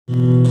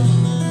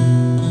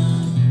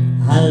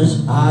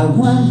As I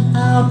went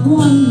out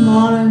one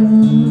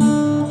morning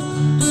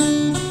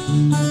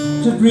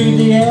to breathe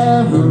the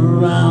air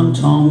around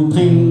Tom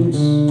Paine's,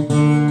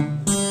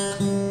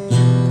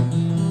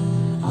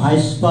 I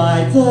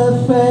spied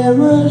the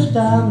fairest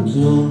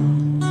damsel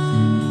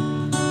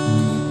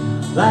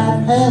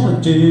that ever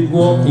did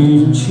walk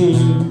in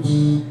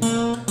chains.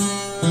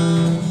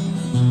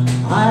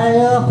 I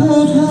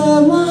offered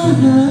her my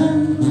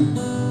hand,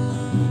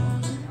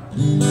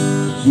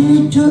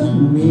 she took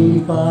me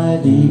by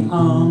the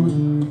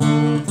arm.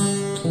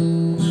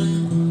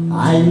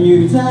 I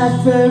knew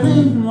that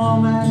very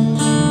moment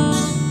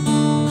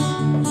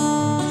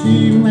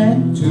she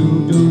meant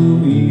to do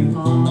me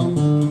harm.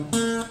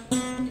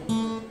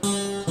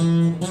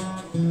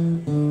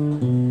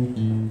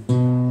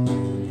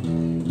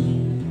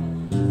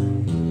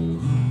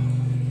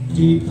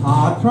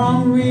 Depart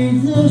from me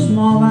this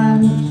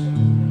moment,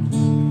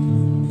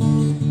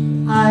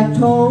 I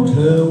told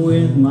her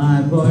with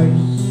my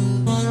voice.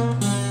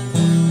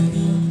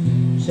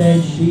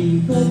 Said she,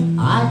 but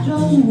I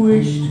don't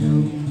wish to.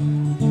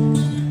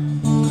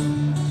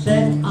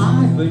 Said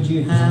I, but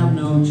you have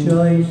no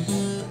choice.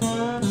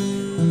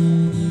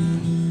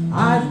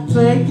 I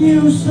beg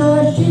you,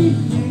 sir, she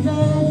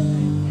pleaded,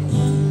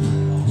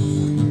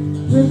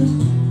 with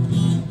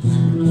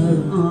her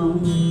arm.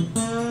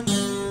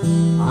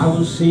 I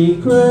will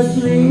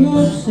secretly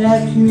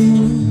accept you,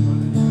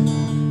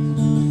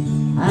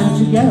 and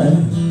together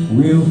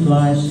we'll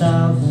fly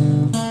south.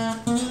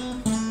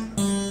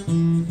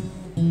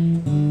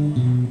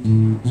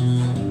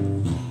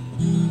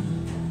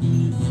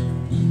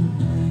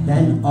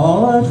 Then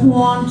all at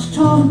once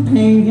Tom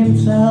Paine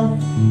himself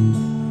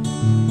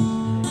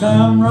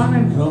come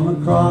running from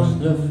across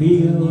the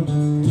field,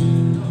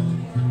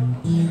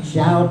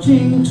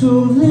 shouting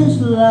to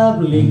this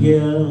lovely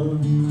girl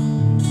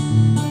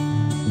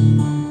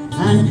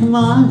and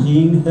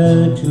commanding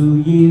her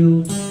to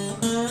yield.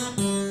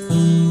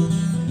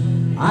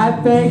 I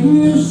beg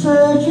you,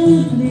 sir,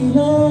 she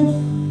pleaded,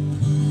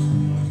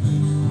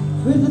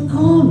 with the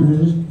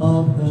corners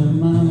of her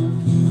mouth.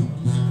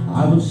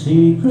 I will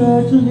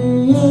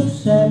secretly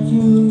accept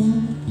you,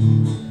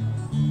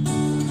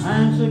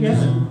 and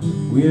together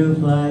we'll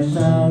fly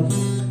south.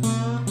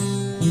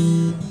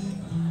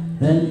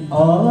 Then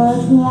all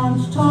at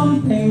once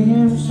Tom Paine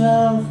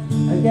himself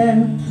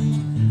again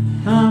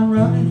come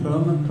running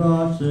from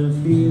across the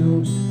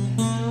field,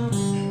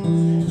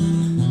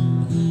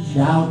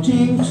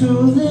 shouting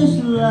to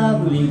this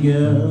lovely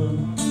girl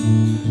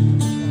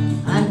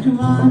and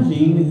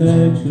commanding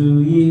her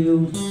to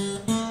yield.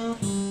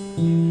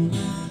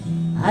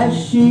 As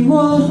she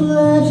was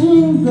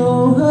letting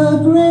go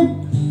her grip,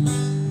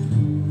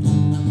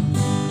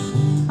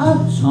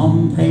 up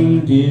Tom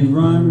Paine did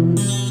run.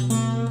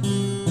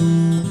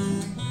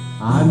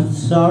 I'm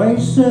sorry,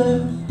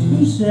 sir,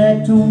 he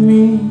said to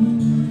me,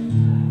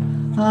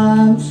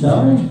 I'm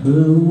sorry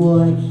for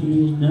what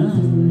she's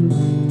done.